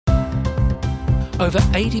Over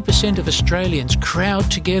 80% of Australians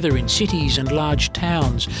crowd together in cities and large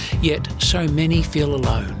towns, yet so many feel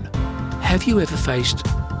alone. Have you ever faced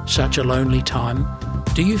such a lonely time?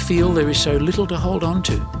 Do you feel there is so little to hold on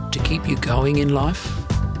to keep you going in life?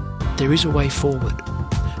 There is a way forward,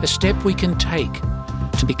 a step we can take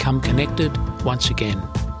to become connected once again.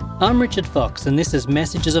 I'm Richard Fox, and this is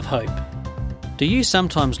Messages of Hope. Do you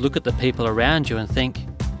sometimes look at the people around you and think,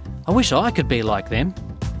 I wish I could be like them?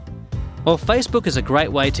 Well, Facebook is a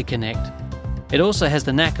great way to connect. It also has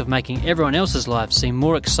the knack of making everyone else's lives seem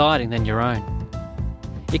more exciting than your own.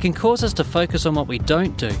 It can cause us to focus on what we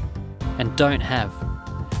don't do and don't have,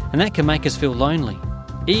 and that can make us feel lonely,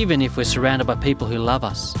 even if we're surrounded by people who love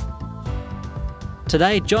us.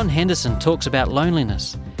 Today, John Henderson talks about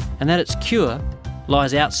loneliness and that its cure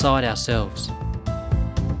lies outside ourselves.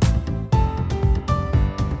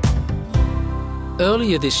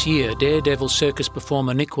 Earlier this year, daredevil circus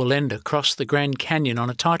performer Nik Wallenda crossed the Grand Canyon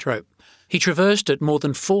on a tightrope. He traversed it more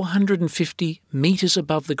than 450 metres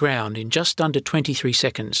above the ground in just under 23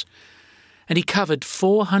 seconds. And he covered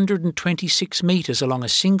 426 metres along a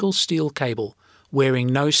single steel cable, wearing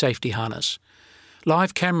no safety harness.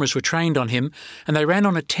 Live cameras were trained on him, and they ran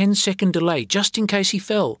on a 10-second delay just in case he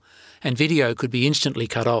fell, and video could be instantly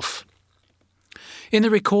cut off. In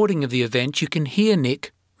the recording of the event, you can hear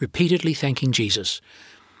Nik repeatedly thanking Jesus.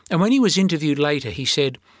 And when he was interviewed later, he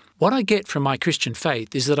said, "What I get from my Christian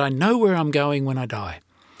faith is that I know where I'm going when I die.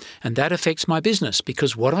 And that affects my business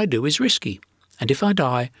because what I do is risky. And if I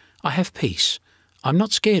die, I have peace. I'm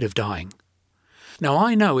not scared of dying." Now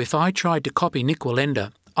I know if I tried to copy Nik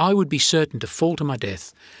Wallenda, I would be certain to fall to my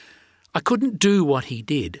death. I couldn't do what he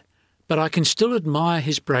did, but I can still admire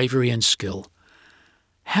his bravery and skill.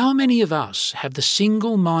 How many of us have the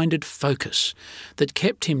single-minded focus that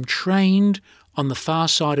kept him trained on the far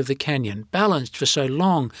side of the canyon, balanced for so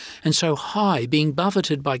long and so high, being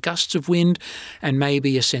buffeted by gusts of wind and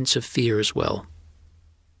maybe a sense of fear as well?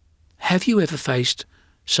 Have you ever faced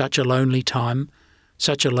such a lonely time,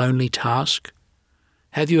 such a lonely task?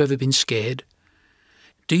 Have you ever been scared?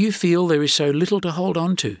 Do you feel there is so little to hold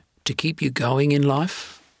on to keep you going in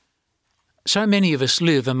life? So many of us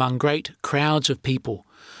live among great crowds of people.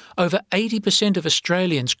 Over 80% of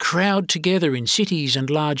Australians crowd together in cities and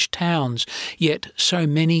large towns, yet so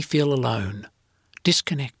many feel alone,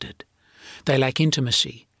 disconnected. They lack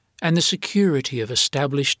intimacy and the security of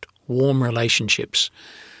established, warm relationships.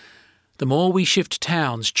 The more we shift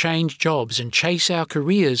towns, change jobs and chase our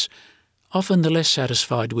careers, often the less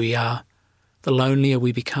satisfied we are, the lonelier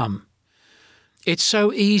we become. It's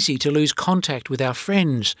so easy to lose contact with our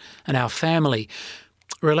friends and our family.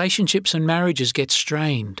 Relationships and marriages get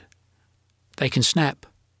strained. They can snap.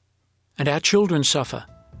 And our children suffer.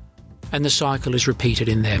 And the cycle is repeated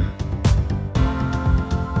in them.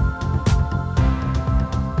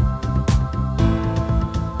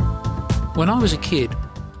 When I was a kid,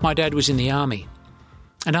 my dad was in the army.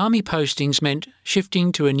 And army postings meant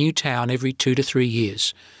shifting to a new town every 2 to 3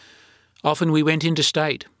 years. Often we went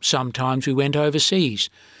interstate, sometimes we went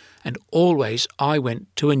overseas, and always I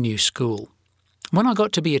went to a new school. When I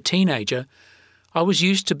got to be a teenager, I was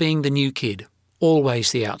used to being the new kid,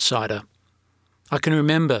 always the outsider. I can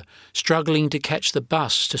remember struggling to catch the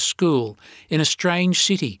bus to school in a strange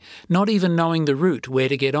city, not even knowing the route, where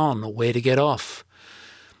to get on or where to get off.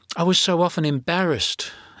 I was so often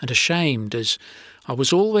embarrassed and ashamed as I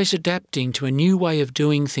was always adapting to a new way of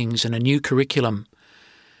doing things and a new curriculum.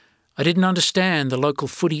 I didn't understand the local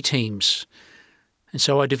footy teams, and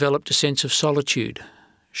so I developed a sense of solitude,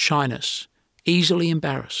 shyness, easily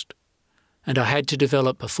embarrassed, and I had to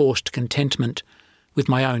develop a forced contentment with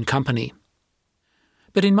my own company.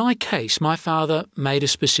 But in my case, my father made a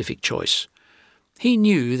specific choice. He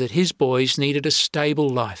knew that his boys needed a stable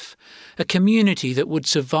life, a community that would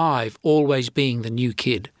survive always being the new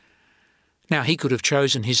kid. Now, he could have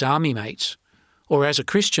chosen his army mates, or as a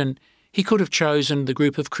Christian, he could have chosen the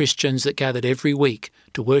group of Christians that gathered every week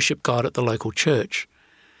to worship God at the local church.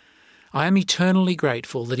 I am eternally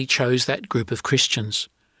grateful that he chose that group of Christians.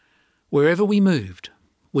 Wherever we moved,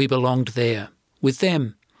 we belonged there, with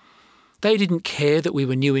them. They didn't care that we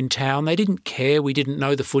were new in town. They didn't care we didn't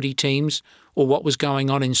know the footy teams or what was going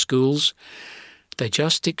on in schools. They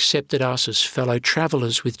just accepted us as fellow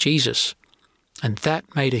travellers with Jesus. And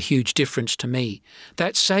that made a huge difference to me.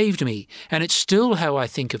 That saved me, and it's still how I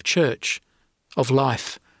think of church, of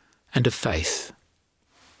life, and of faith.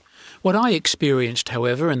 What I experienced,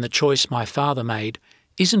 however, and the choice my father made,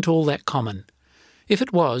 isn't all that common. If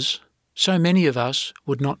it was, so many of us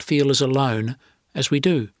would not feel as alone as we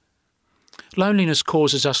do. Loneliness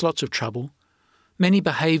causes us lots of trouble. many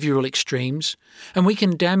behavioural extremes, and we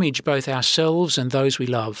can damage both ourselves and those we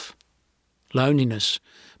love. Loneliness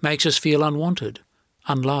makes us feel unwanted,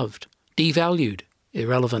 unloved, devalued,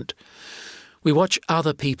 irrelevant. We watch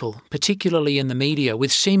other people, particularly in the media,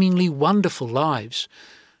 with seemingly wonderful lives,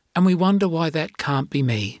 and we wonder why that can't be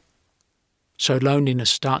me. So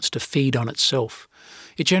loneliness starts to feed on itself.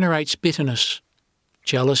 It generates bitterness,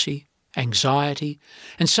 jealousy, anxiety,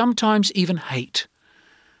 and sometimes even hate.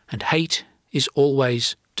 And hate is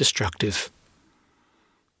always destructive.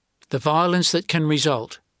 The violence that can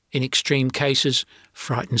result in extreme cases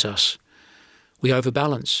frightens us. We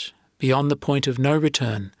overbalance beyond the point of no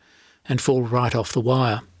return and fall right off the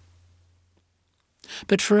wire.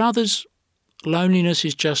 But for others, loneliness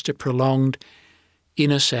is just a prolonged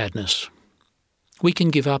inner sadness. We can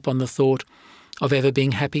give up on the thought of ever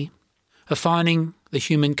being happy, of finding the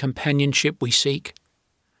human companionship we seek.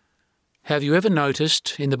 Have you ever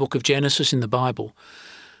noticed in the book of Genesis in the Bible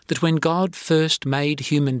that when God first made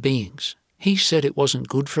human beings, He said it wasn't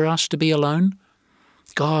good for us to be alone?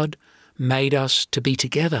 God made us to be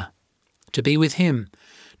together, to be with Him,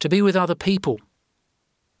 to be with other people.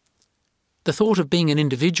 The thought of being an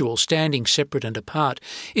individual standing separate and apart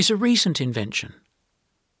is a recent invention.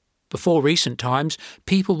 Before recent times,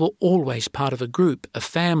 people were always part of a group, a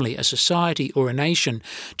family, a society, or a nation.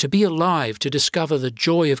 To be alive, to discover the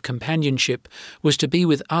joy of companionship, was to be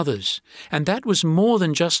with others, and that was more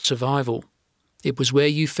than just survival. It was where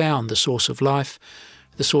you found the source of life,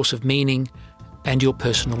 the source of meaning, and your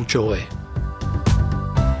personal joy.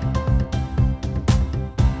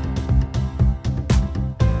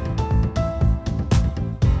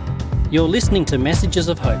 You're listening to Messages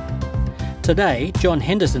of Hope. Today, John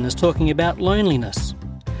Henderson is talking about loneliness,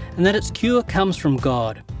 and that its cure comes from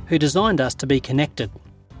God, who designed us to be connected.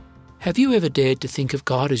 Have you ever dared to think of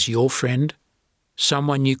God as your friend,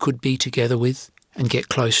 someone you could be together with and get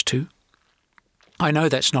close to? I know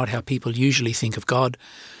that's not how people usually think of God,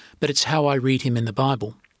 but it's how I read Him in the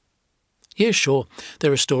Bible. Yeah, sure,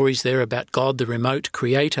 there are stories there about God, the remote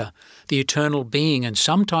creator, the eternal being, and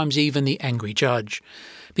sometimes even the angry judge,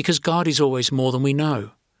 because God is always more than we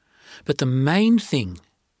know. But the main thing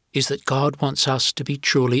is that God wants us to be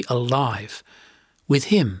truly alive, with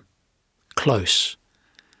Him, close.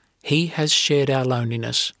 He has shared our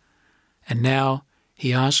loneliness, and now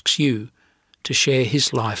He asks you to share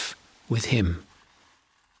His life with Him.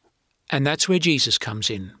 And that's where Jesus comes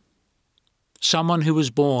in. Someone who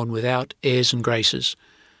was born without airs and graces.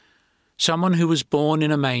 Someone who was born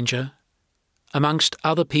in a manger, amongst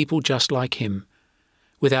other people just like Him,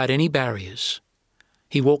 without any barriers.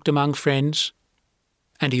 He walked among friends,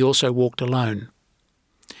 and He also walked alone.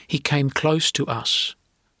 He came close to us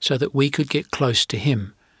so that we could get close to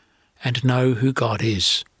Him and know who God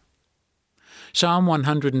is. Psalm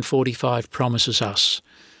 145 promises us,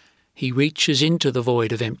 He reaches into the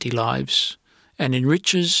void of empty lives and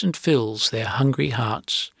enriches and fills their hungry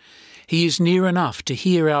hearts. He is near enough to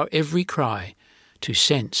hear our every cry, to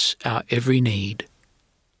sense our every need.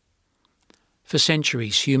 For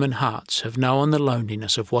centuries, human hearts have known the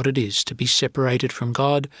loneliness of what it is to be separated from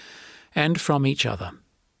God and from each other.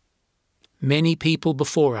 Many people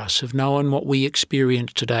before us have known what we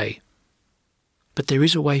experience today. But there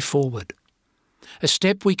is a way forward, a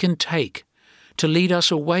step we can take to lead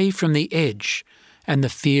us away from the edge and the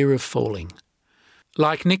fear of falling.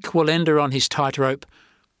 Like Nik Wallenda on his tightrope,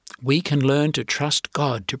 we can learn to trust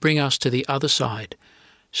God to bring us to the other side,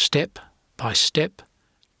 step by step,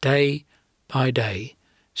 day by day,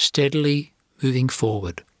 steadily moving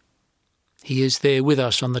forward. He is there with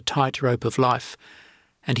us on the tightrope of life,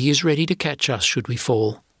 and He is ready to catch us should we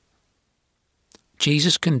fall.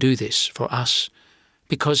 Jesus can do this for us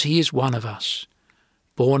because He is one of us,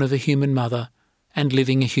 born of a human mother and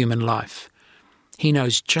living a human life. He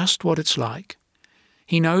knows just what it's like.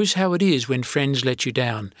 He knows how it is when friends let you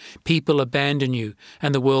down, people abandon you,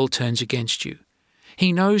 and the world turns against you.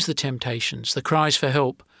 He knows the temptations, the cries for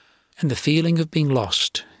help, and the feeling of being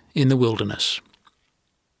lost in the wilderness.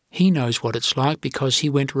 He knows what it's like because He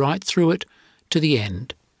went right through it to the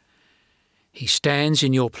end. He stands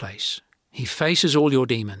in your place. He faces all your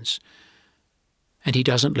demons, and He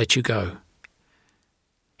doesn't let you go.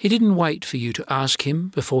 He didn't wait for you to ask Him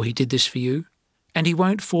before He did this for you, and He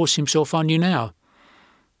won't force Himself on you now.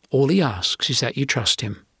 All He asks is that you trust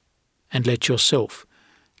Him and let yourself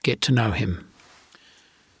get to know Him.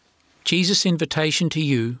 Jesus' invitation to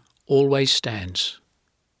you always stands.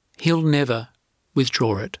 He'll never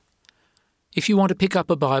withdraw it. If you want to pick up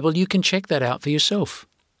a Bible, you can check that out for yourself.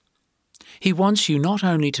 He wants you not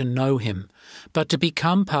only to know Him, but to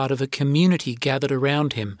become part of a community gathered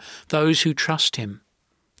around Him, those who trust Him,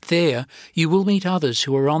 There you will meet others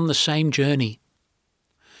who are on the same journey.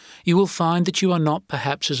 You will find that you are not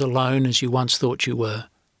perhaps as alone as you once thought you were,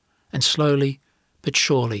 and slowly but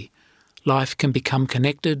surely life can become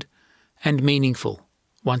connected and meaningful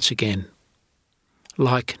once again.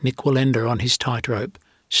 Like Nik Wallenda on his tightrope,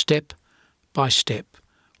 step by step,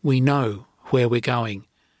 we know where we're going,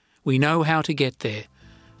 we know how to get there,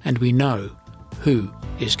 and we know who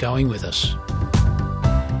is going with us.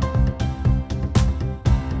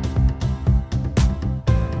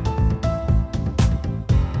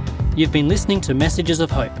 You've been listening to Messages of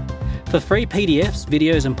Hope. For free PDFs,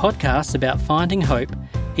 videos and podcasts about finding hope,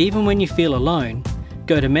 even when you feel alone,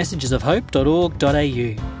 go to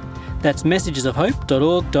messagesofhope.org.au. That's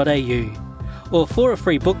messagesofhope.org.au. Or for a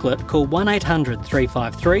free booklet, call 1800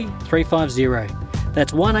 353 350.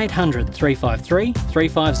 That's 1800 353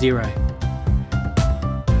 350.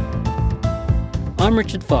 I'm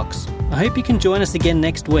Richard Fox. I hope you can join us again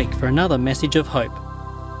next week for another Message of Hope.